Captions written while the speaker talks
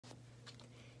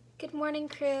Good morning,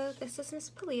 crew. This is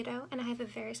Miss Polito, and I have a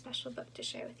very special book to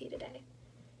share with you today.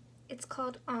 It's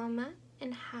called Alma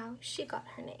and How She Got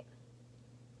Her Name.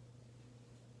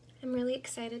 I'm really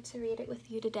excited to read it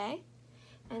with you today.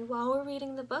 And while we're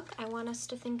reading the book, I want us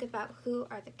to think about who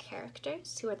are the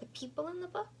characters, who are the people in the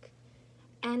book,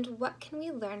 and what can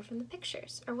we learn from the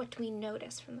pictures, or what do we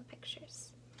notice from the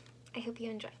pictures. I hope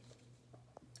you enjoy.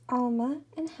 Alma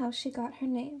and How She Got Her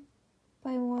Name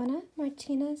by Juana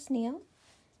Martinez Neal.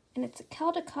 And it's a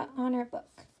Caldecott Honor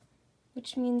book,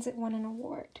 which means it won an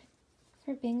award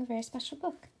for being a very special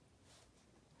book.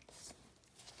 Let's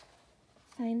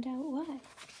find out why.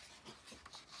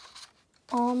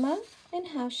 Alma and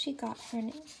How She Got Her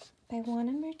Name by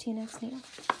Juana Martinez Neal.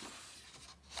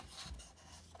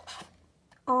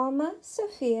 Alma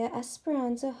Sofia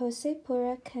Esperanza Jose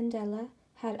Pura Candela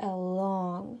had a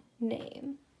long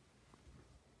name.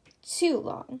 Too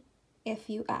long, if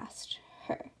you asked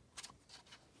her.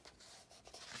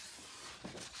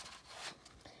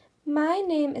 My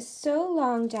name is so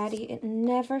long, Daddy, it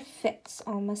never fits,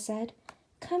 Alma said.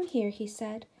 Come here, he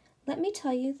said. Let me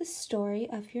tell you the story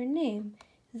of your name.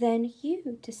 Then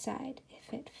you decide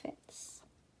if it fits.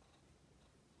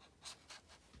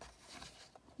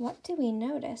 What do we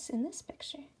notice in this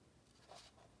picture?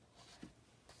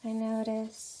 I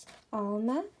notice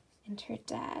Alma and her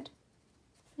dad.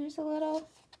 There's a little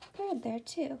bird there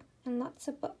too, and lots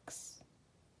of books.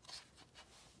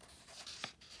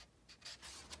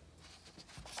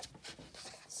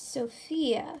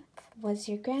 Sophia was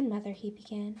your grandmother, he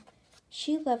began.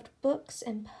 She loved books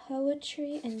and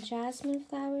poetry and jasmine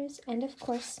flowers and, of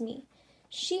course, me.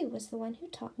 She was the one who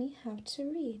taught me how to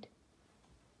read.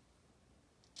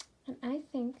 And I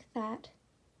think that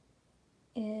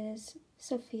is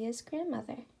Sophia's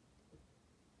grandmother.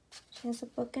 She has a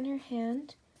book in her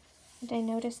hand, and I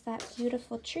noticed that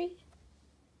beautiful tree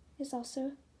is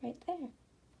also right there.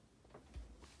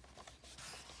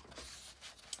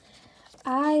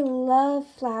 I love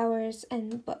flowers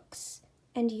and books,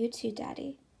 and you too,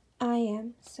 Daddy. I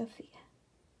am Sophia.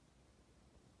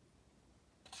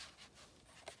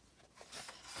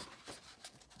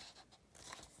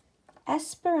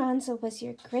 Esperanza was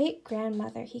your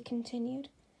great-grandmother, he continued.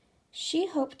 She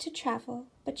hoped to travel,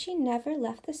 but she never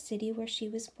left the city where she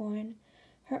was born.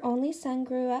 Her only son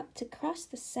grew up to cross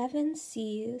the 7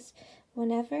 seas.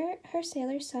 Whenever her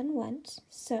sailor son went,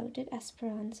 so did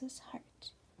Esperanza's heart.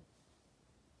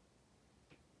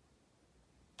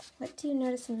 What do you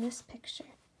notice in this picture?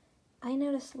 I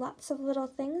notice lots of little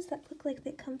things that look like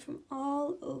they come from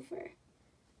all over.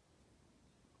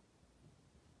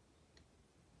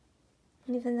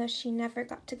 Even though she never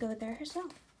got to go there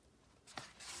herself.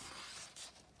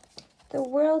 The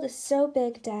world is so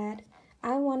big, Dad.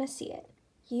 I want to see it.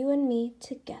 You and me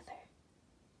together.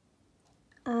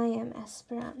 I am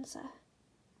Esperanza.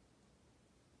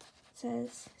 It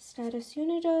says Estados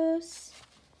Unidos.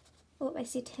 Oh, I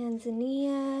see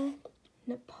Tanzania,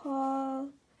 Nepal,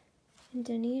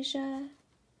 Indonesia.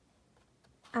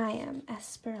 I am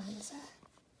Esperanza.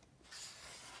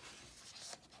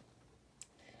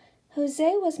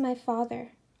 Jose was my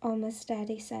father, Alma's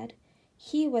daddy said.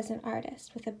 He was an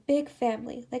artist with a big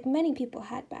family, like many people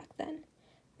had back then.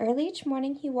 Early each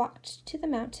morning he walked to the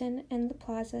mountain and the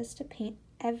plazas to paint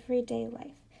everyday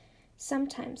life.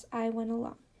 Sometimes I went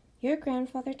along. Your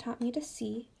grandfather taught me to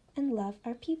see and love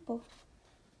our people.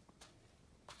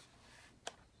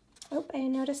 Oh, I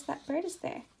noticed that bird is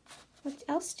there. What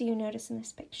else do you notice in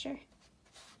this picture?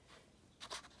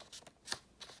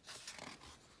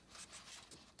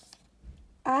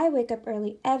 I wake up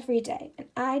early every day, and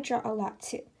I draw a lot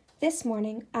too. This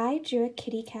morning, I drew a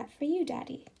kitty cat for you,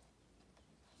 Daddy.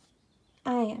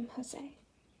 I am Jose.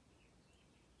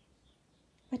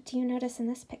 What do you notice in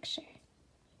this picture?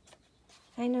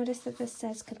 I noticed that this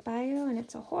says caballo, and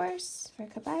it's a horse, or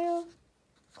caballo,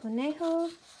 conejo,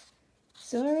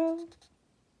 zorro,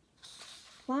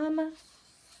 llama.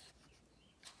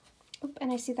 Oop,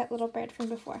 and I see that little bird from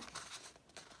before.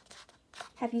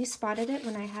 Have you spotted it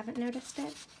when I haven't noticed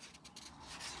it?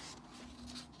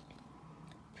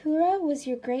 Pura was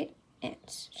your great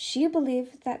aunt. She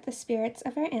believed that the spirits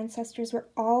of our ancestors were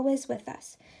always with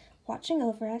us, watching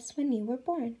over us when you were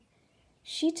born.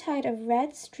 She tied a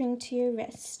red string to your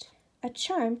wrist, a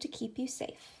charm to keep you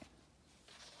safe.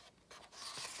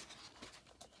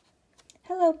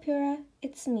 Hello, Pura.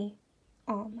 It's me,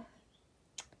 Alma.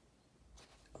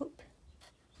 Oop.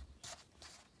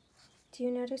 Do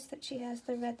you notice that she has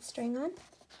the red string on?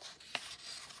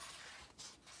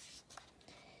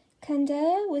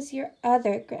 Candela was your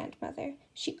other grandmother.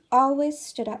 She always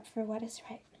stood up for what is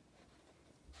right.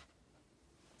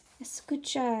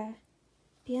 Escucha,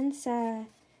 piensa,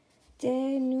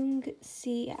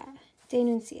 Denuncia.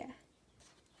 Denuncia.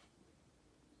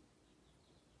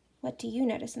 What do you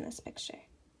notice in this picture?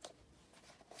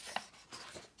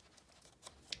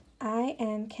 I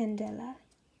am Candela.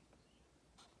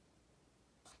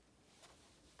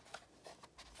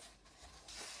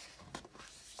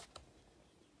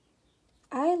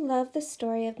 I love the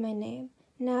story of my name.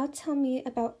 Now tell me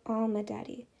about Alma,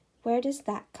 Daddy. Where does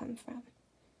that come from?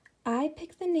 I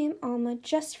picked the name Alma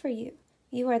just for you.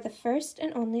 You are the first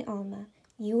and only Alma.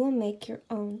 You will make your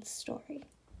own story.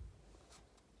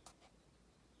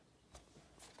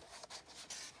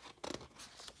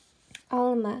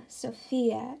 Alma,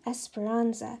 Sofia,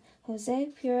 Esperanza, Jose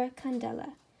Pura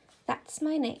Candela. That's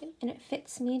my name, and it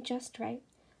fits me just right.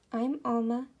 I'm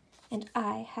Alma, and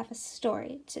I have a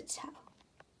story to tell.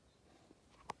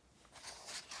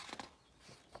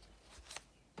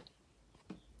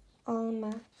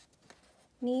 Alma,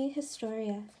 mi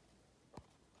historia.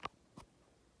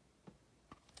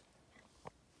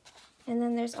 And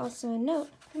then there's also a note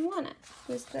from Juana,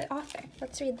 who's the author.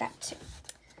 Let's read that too.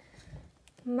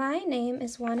 My name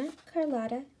is Juana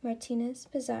Carlotta Martinez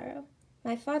Pizarro.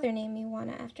 My father named me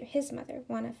Juana after his mother,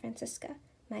 Juana Francisca.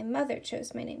 My mother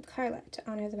chose my name Carla to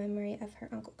honor the memory of her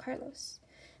uncle Carlos.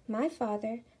 My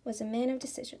father was a man of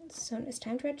decisions, so when it was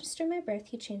time to register my birth,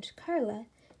 he changed Carla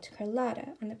to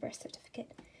Carlotta on the birth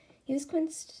certificate. He was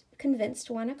convinced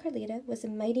Juana Carlita was a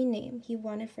mighty name he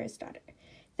wanted for his daughter.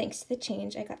 Thanks to the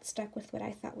change, I got stuck with what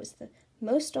I thought was the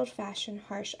most old-fashioned,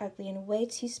 harsh, ugly, and way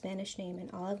too Spanish name in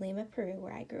all of Lima, Peru,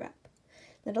 where I grew up.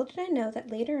 Little did I know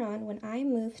that later on, when I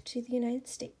moved to the United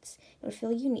States, it would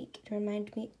feel unique and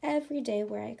remind me every day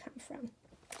where I come from.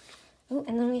 Oh,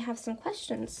 and then we have some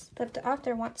questions that the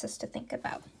author wants us to think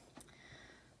about.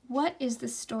 What is the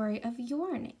story of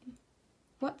your name?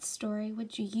 What story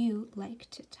would you like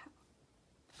to tell?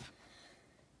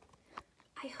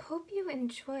 I hope you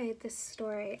enjoyed this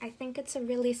story. I think it's a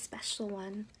really special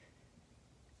one.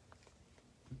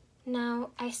 Now,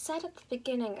 I said at the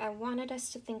beginning I wanted us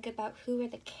to think about who are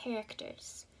the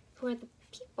characters, who are the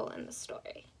people in the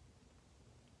story.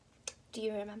 Do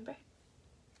you remember?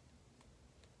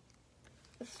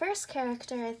 The first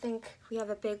character, I think we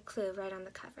have a big clue right on the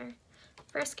cover.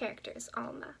 First character is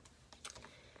Alma.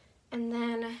 And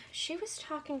then she was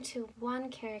talking to one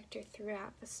character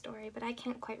throughout the story, but I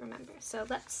can't quite remember. So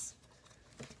let's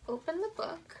open the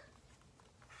book,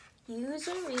 use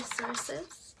our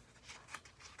resources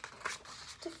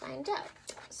to find out.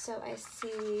 So I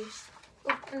see,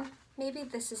 oh, and maybe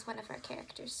this is one of our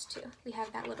characters too. We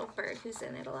have that little bird who's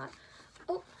in it a lot.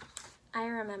 Oh, I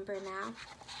remember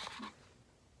now.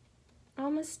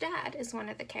 Alma's dad is one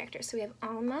of the characters. So we have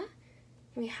Alma,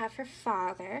 we have her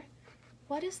father.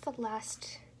 What is the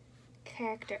last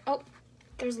character? Oh,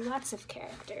 there's lots of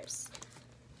characters.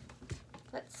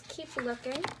 Let's keep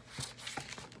looking.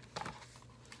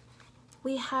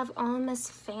 We have Alma's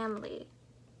family.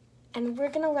 And we're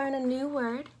going to learn a new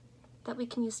word that we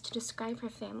can use to describe her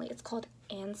family. It's called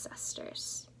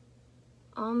ancestors.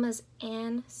 Alma's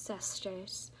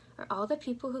ancestors are all the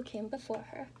people who came before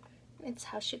her. It's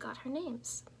how she got her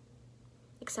names.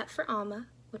 Except for Alma,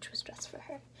 which was just for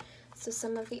her. So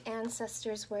some of the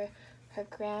ancestors were her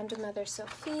grandmother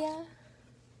Sofia,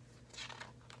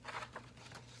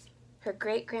 her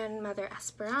great-grandmother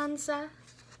Esperanza,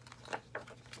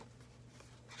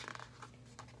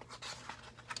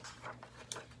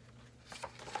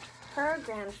 her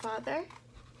grandfather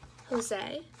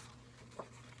Jose,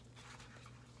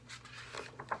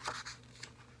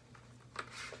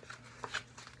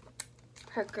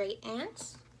 her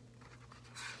great-aunt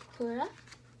Pura,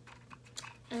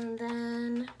 and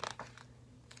then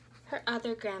her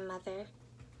other grandmother,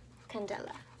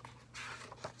 Candela.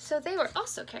 So they were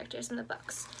also characters in the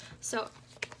books. So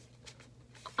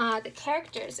the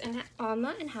characters in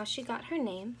Alma and how she got her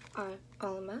name are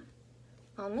Alma,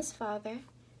 Alma's father,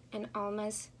 and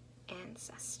Alma's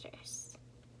ancestors.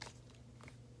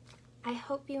 I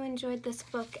hope you enjoyed this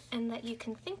book and that you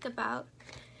can think about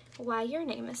why your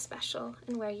name is special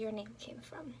and where your name came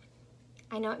from.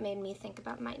 I know it made me think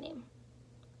about my name.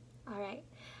 All right,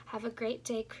 have a great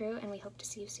day, crew, and we hope to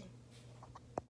see you soon.